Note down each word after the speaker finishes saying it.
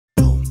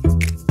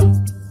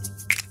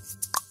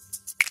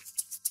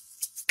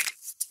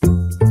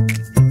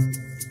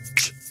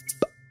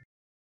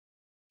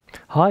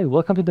Hi,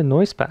 welcome to the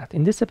Noise Path.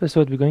 In this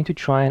episode, we're going to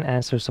try and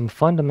answer some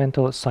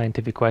fundamental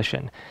scientific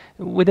question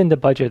within the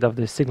budget of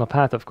the signal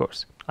path, of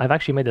course. I've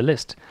actually made a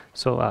list,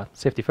 so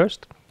safety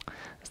first.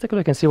 Let's take a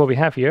look and see what we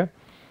have here.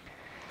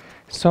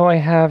 So I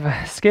have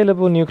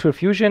scalable nuclear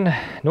fusion.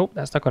 Nope,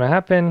 that's not going to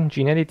happen.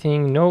 Gene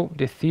editing, no.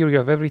 The theory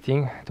of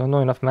everything. Don't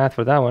know enough math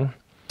for that one.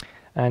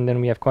 And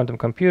then we have quantum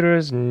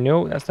computers.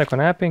 No, that's not going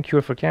to happen.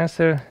 Cure for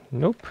cancer.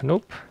 Nope.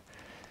 No.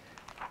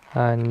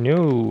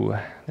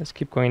 Let's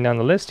keep going down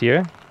the list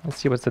here. Let's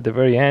see what's at the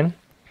very end.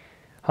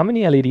 How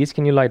many LEDs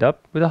can you light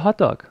up with a hot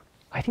dog?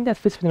 I think that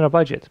fits within our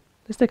budget.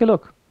 Let's take a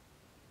look.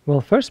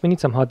 Well, first we need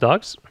some hot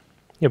dogs.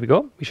 Here we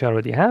go, which I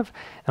already have.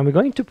 And we're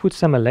going to put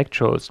some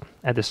electrodes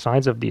at the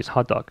sides of these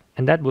hot dog,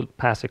 and that will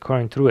pass a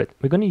current through it.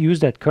 We're going to use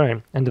that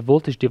current and the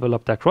voltage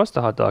developed across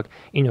the hot dog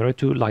in order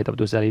to light up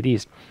those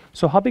LEDs.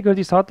 So how big are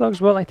these hot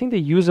dogs? Well, I think the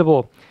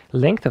usable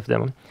length of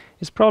them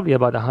is probably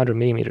about 100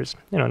 millimeters.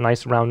 You know,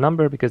 nice round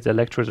number because the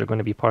electrodes are going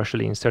to be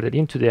partially inserted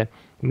into the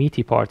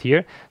meaty part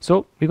here.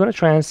 So we're going to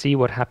try and see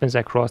what happens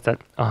across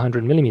that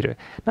 100 millimeter.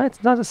 Now,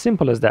 it's not as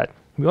simple as that.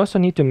 We also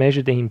need to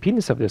measure the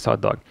impedance of this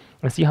hot dog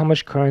and see how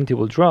much current it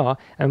will draw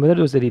and whether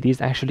those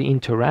LEDs actually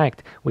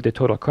interact with the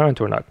total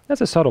current or not. That's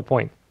a subtle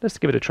point. Let's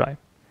give it a try.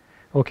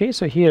 Okay,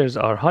 so here's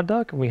our hot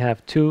dog. We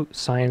have two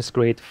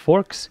science-grade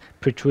forks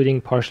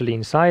protruding partially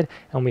inside,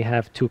 and we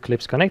have two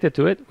clips connected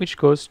to it, which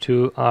goes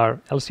to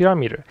our LCR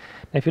meter.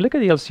 Now, if you look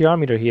at the LCR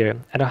meter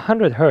here, at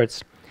 100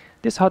 Hertz,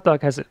 this hot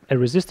dog has a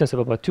resistance of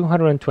about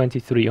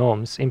 223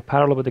 ohms in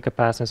parallel with the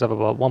capacitance of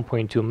about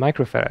 1.2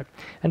 microfarad.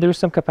 And there is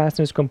some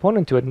capacitance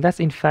component to it, and that's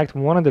in fact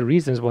one of the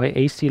reasons why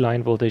AC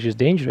line voltage is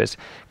dangerous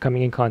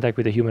coming in contact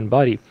with the human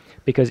body,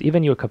 because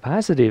even your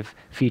capacitive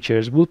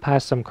features will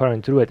pass some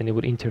current through it and it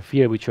would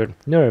interfere with your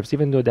nerves.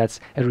 Even though that's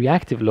a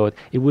reactive load,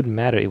 it wouldn't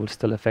matter, it would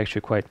still affect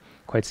you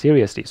quite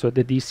seriously. So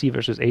the DC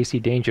versus AC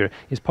danger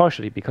is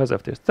partially because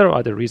of this. There are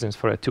other reasons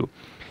for it too.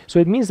 So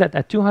it means that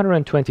at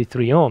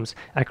 223 ohms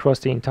across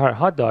the entire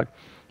hot dog,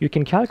 you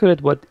can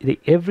calculate what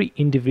every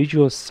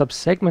individual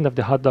subsegment of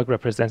the hot dog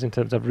represents in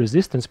terms of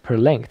resistance per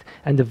length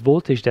and the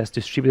voltage that's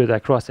distributed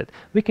across it.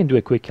 We can do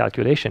a quick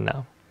calculation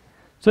now.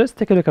 So let's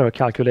take a look at our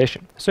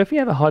calculation. So if we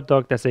have a hot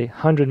dog that's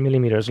 100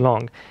 millimeters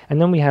long,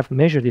 and then we have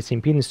measured its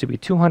impedance to be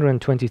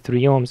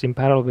 223 ohms in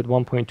parallel with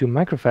 1.2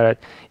 microfarad,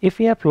 if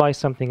we apply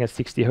something at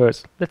 60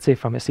 hertz, let's say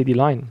from a CD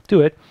line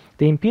to it,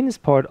 the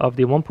impedance part of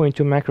the 1.2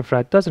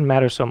 microfarad doesn't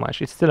matter so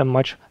much. It's still a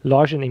much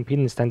larger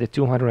impedance than the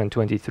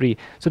 223.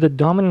 So the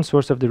dominant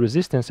source of the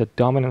resistance, the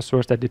dominant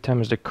source that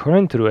determines the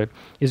current through it,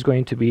 is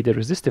going to be the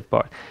resistive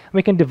part. And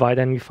we can divide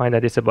and we find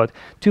that it's about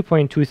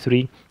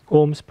 2.23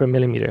 ohms per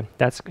millimeter.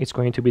 It's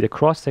going to be the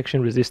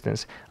cross-section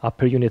resistance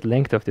per unit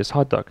length of this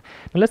hot dog.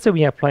 Now let's say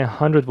we apply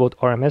 100 volt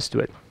RMS to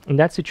it. In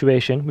that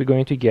situation, we're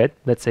going to get,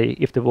 let's say,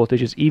 if the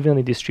voltage is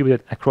evenly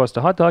distributed across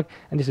the hot dog,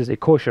 and this is a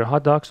kosher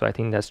hot dog, so I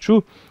think that's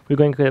true, we're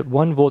going to get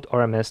 1 volt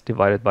RMS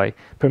divided by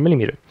per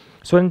millimeter.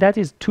 So and that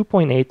is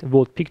 2.8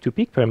 volt peak to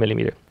peak per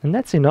millimeter. And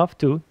that's enough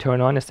to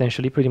turn on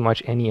essentially pretty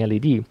much any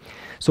LED.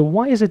 So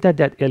why is it that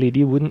that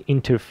LED wouldn't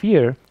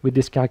interfere with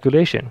this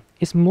calculation?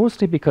 It's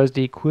mostly because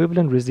the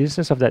equivalent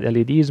resistance of that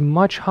LED is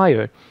much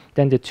higher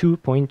than the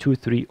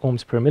 2.23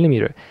 ohms per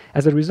millimeter.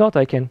 As a result,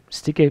 I can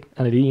stick a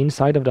LED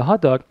inside of the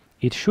hot dog.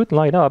 It should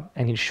light up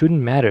and it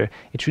shouldn't matter.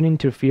 It shouldn't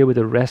interfere with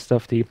the rest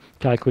of the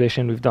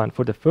calculation we've done.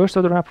 For the first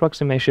order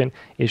approximation,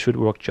 it should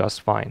work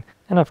just fine.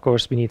 And of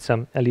course, we need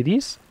some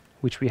LEDs,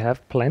 which we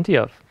have plenty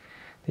of.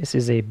 This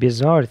is a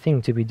bizarre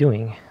thing to be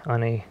doing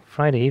on a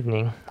Friday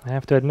evening, I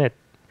have to admit.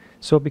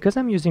 So because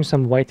I'm using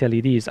some white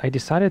LEDs, I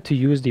decided to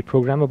use the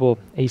programmable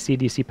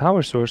AC-DC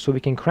power source so we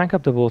can crank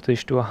up the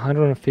voltage to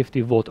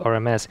 150 volt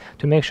RMS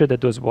to make sure that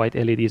those white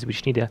LEDs,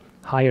 which need a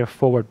higher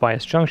forward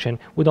bias junction,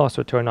 would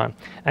also turn on.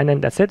 And then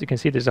that's it. You can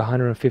see there's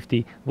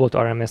 150 volt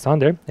RMS on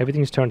there.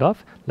 Everything's turned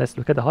off. Let's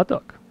look at the hot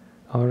dog.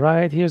 All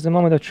right, here's the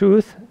moment of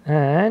truth.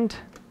 And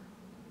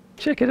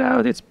check it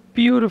out. It's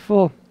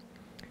beautiful.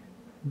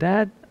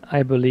 That,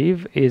 I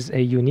believe, is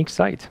a unique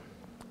sight.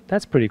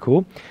 That's pretty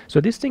cool.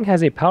 So this thing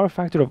has a power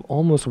factor of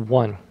almost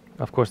 1.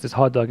 Of course, this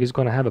hot dog is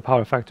going to have a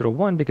power factor of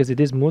 1 because it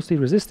is mostly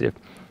resistive.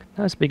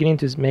 Now it's beginning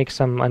to make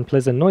some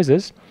unpleasant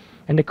noises,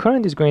 and the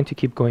current is going to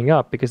keep going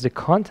up because the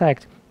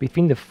contact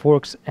between the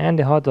forks and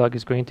the hot dog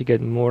is going to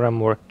get more and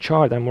more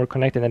charred and more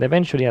connected, and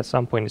eventually at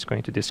some point it's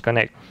going to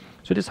disconnect.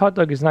 So this hot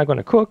dog is not going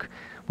to cook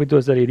with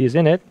those LEDs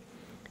in it,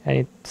 and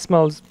it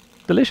smells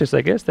delicious,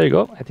 I guess. There you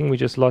go. I think we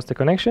just lost the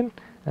connection.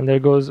 And there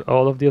goes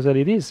all of those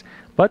LEDs.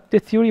 But the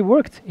theory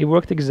worked. It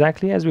worked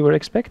exactly as we were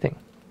expecting.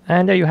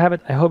 And there you have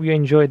it. I hope you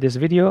enjoyed this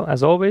video.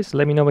 As always,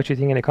 let me know what you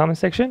think in the comment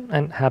section,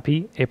 and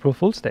happy April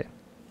Fool's Day.